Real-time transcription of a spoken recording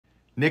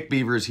Nick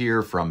Beavers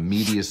here from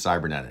Media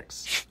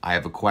Cybernetics. I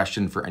have a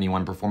question for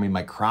anyone performing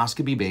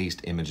microscopy-based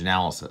image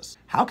analysis.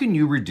 How can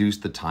you reduce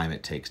the time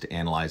it takes to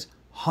analyze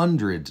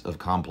hundreds of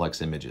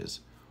complex images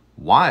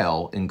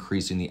while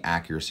increasing the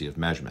accuracy of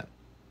measurement?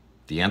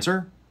 The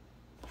answer?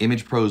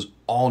 ImagePro's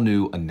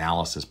all-new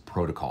analysis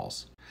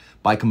protocols.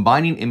 By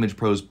combining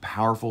ImagePro's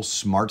powerful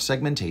smart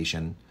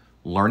segmentation,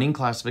 learning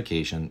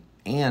classification,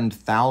 and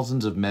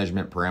thousands of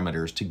measurement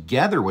parameters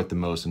together with the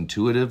most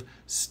intuitive,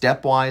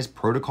 stepwise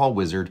protocol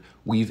wizard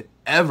we've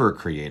ever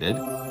created,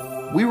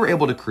 we were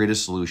able to create a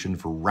solution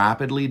for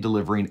rapidly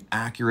delivering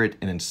accurate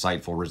and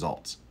insightful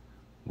results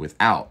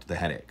without the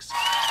headaches.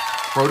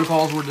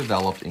 Protocols were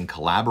developed in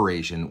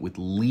collaboration with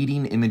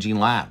leading imaging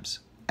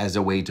labs as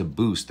a way to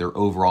boost their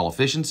overall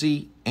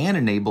efficiency and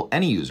enable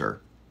any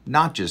user,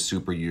 not just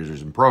super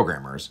users and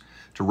programmers,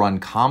 to run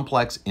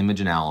complex image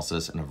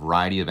analysis in a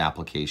variety of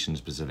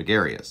application-specific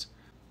areas.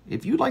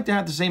 If you'd like to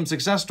have the same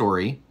success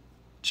story,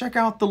 check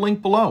out the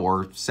link below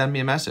or send me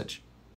a message.